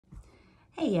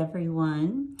Hey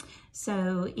everyone.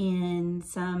 So in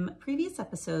some previous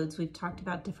episodes, we've talked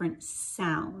about different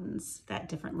sounds that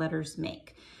different letters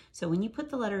make. So when you put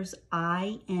the letters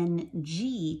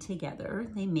I-N-G together,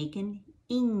 they make an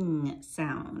ing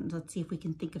sound. Let's see if we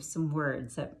can think of some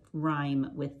words that rhyme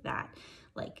with that,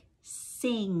 like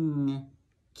sing,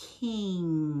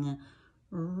 king,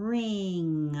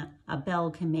 ring. A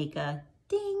bell can make a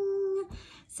ding.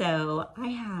 So I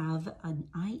have an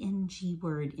ing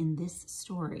word in this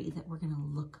story that we're going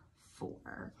to look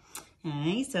for.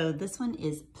 Okay, so this one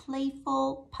is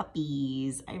Playful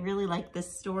Puppies. I really like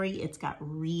this story. It's got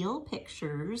real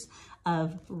pictures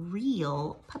of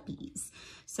real puppies.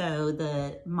 So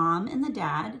the mom and the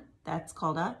dad, that's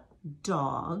called a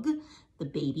dog. The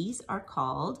babies are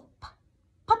called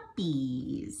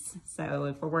puppies. So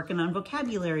if we're working on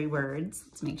vocabulary words,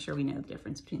 let's make sure we know the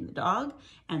difference between the dog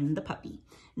and the puppy.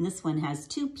 And this one has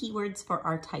two P words for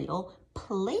our title,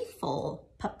 Playful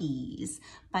Puppies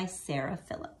by Sarah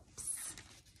Phillips.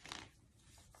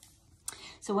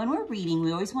 So when we're reading,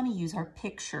 we always want to use our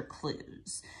picture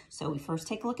clues. So we first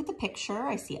take a look at the picture.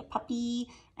 I see a puppy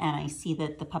and I see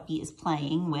that the puppy is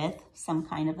playing with some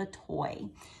kind of a toy.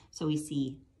 So we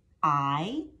see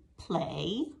I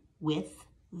play with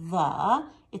the,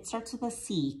 it starts with a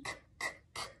C,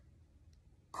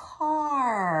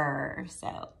 car.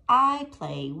 So I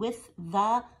play with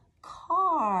the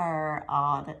car.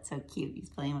 Oh, that's so cute. He's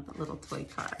playing with a little toy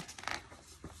car.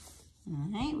 All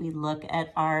right, we look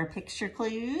at our picture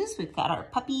clues. We've got our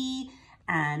puppy,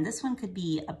 and this one could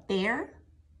be a bear,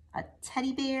 a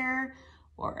teddy bear,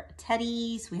 or a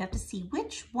teddy. So we have to see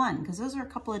which one, because those are a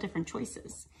couple of different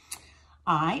choices.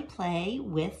 I play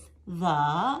with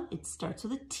the, it starts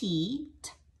with a T,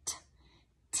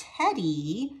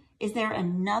 teddy. Is there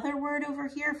another word over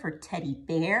here for teddy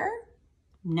bear?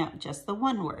 No, just the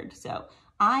one word. So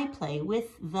I play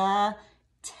with the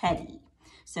teddy.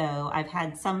 So I've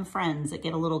had some friends that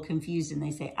get a little confused and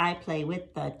they say, I play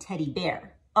with the teddy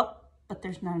bear. Oh, but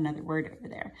there's not another word over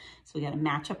there. So we got to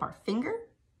match up our finger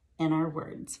and our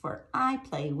words for I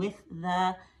play with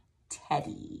the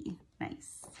teddy.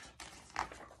 Nice.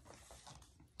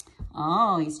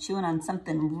 Oh, he's chewing on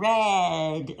something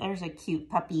red. There's a cute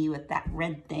puppy with that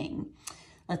red thing.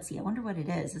 Let's see, I wonder what it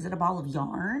is. Is it a ball of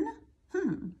yarn?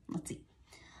 Let's see.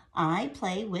 I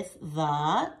play with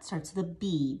the, it starts with a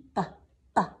B,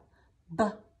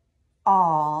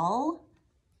 all.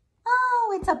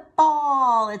 Oh, it's a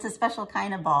ball. It's a special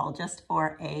kind of ball just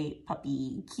for a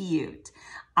puppy. Cute.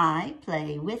 I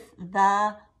play with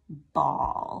the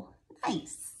ball.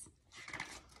 Nice.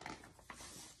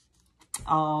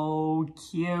 Oh,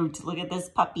 cute. Look at this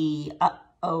puppy.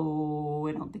 Uh-oh,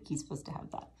 I don't think he's supposed to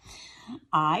have that.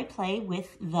 I play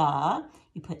with the,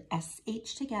 you put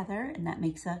SH together and that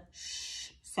makes a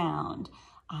sh sound.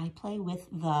 I play with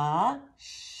the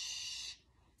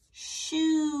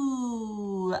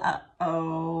shoe.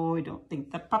 Uh-oh, I don't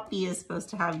think the puppy is supposed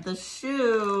to have the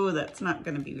shoe. That's not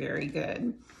going to be very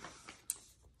good.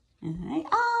 Okay.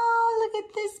 Oh, look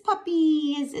at this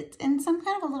puppy. Is it in some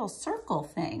kind of a little circle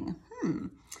thing?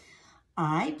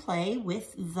 I play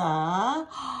with the,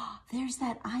 there's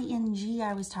that ing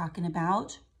I was talking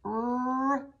about.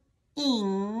 Ring.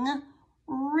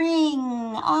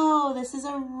 Oh, this is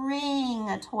a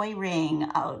ring, a toy ring.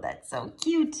 Oh, that's so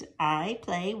cute. I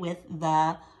play with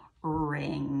the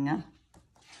ring.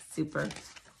 Super.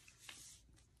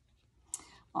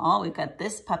 Oh, we've got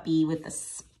this puppy with the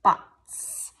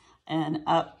spots. And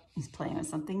up, he's playing with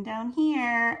something down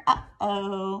here.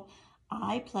 Uh-oh.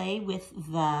 I play with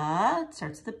the, it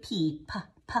starts with a P,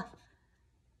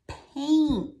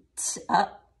 paint.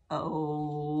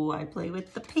 Uh-oh, I play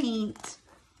with the paint.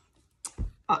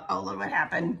 Uh-oh, look what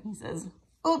happened. He says,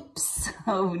 oops,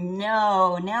 oh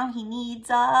no, now he needs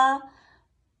a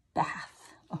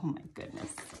bath. Oh my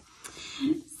goodness.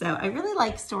 So I really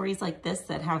like stories like this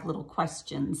that have little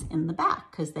questions in the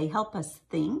back because they help us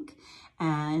think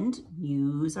and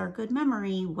use our good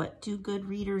memory. What do good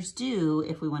readers do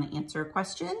if we want to answer a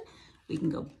question? We can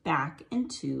go back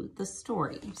into the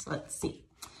story. So let's see.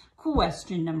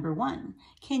 Question number 1.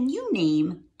 Can you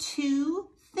name 2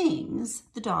 things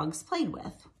the dogs played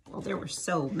with? Well, there were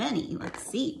so many. Let's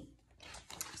see.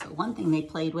 So one thing they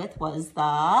played with was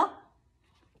the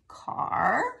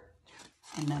car.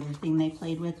 Another thing they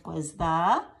played with was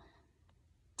the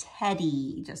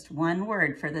teddy. Just one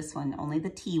word for this one, only the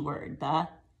T word, the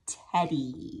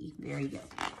teddy. Very good.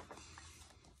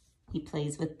 He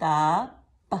plays with the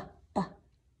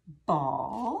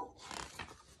ball.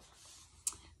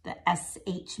 The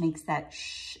SH makes that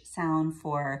sh sound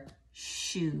for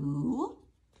shoe.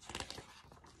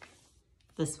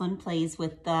 This one plays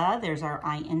with the, there's our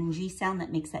ing sound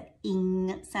that makes that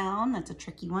ing sound. That's a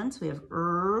tricky one. So we have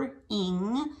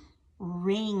ing,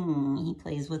 ring. He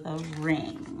plays with a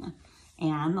ring.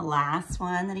 And the last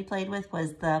one that he played with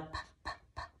was the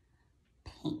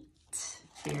paint.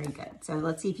 Very good. So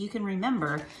let's see if you can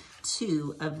remember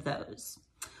 2 of those.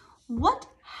 What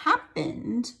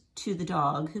happened to the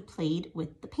dog who played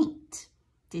with the paint?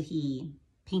 Did he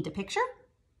paint a picture?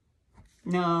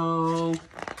 No.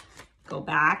 Go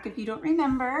back if you don't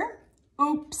remember.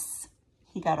 Oops.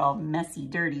 He got all messy,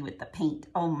 dirty with the paint.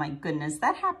 Oh my goodness,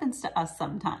 that happens to us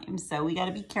sometimes. So we got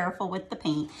to be careful with the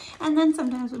paint. And then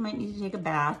sometimes we might need to take a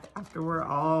bath after we're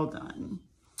all done.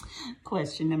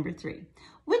 Question number 3.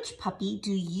 Which puppy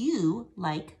do you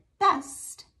like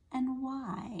best and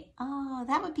why? Oh,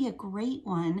 that would be a great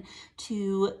one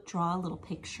to draw a little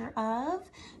picture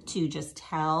of, to just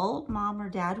tell mom or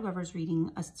dad, whoever's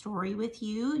reading a story with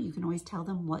you. You can always tell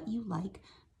them what you like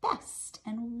best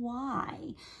and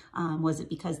why. Was it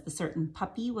because the certain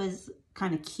puppy was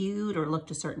kind of cute or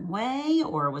looked a certain way,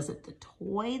 or was it the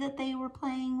toy that they were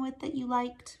playing with that you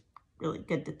liked? Really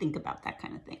good to think about that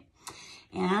kind of thing.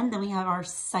 And then we have our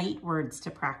sight words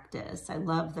to practice. I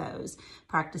love those.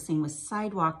 Practicing with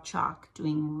sidewalk chalk,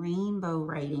 doing rainbow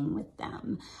writing with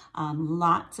them.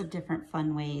 Lots of different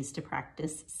fun ways to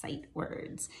practice sight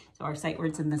words. So our sight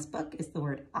words in this book is the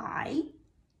word I,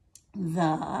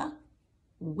 the,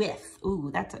 with.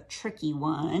 Ooh, that's a tricky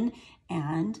one.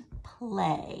 And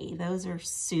play. Those are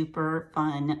super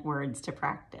fun words to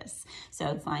practice.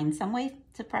 So find some way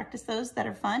to practice those that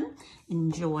are fun.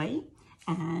 Enjoy.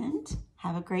 And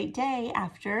have a great day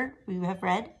after we have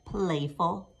read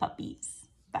Playful Puppies.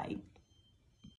 Bye.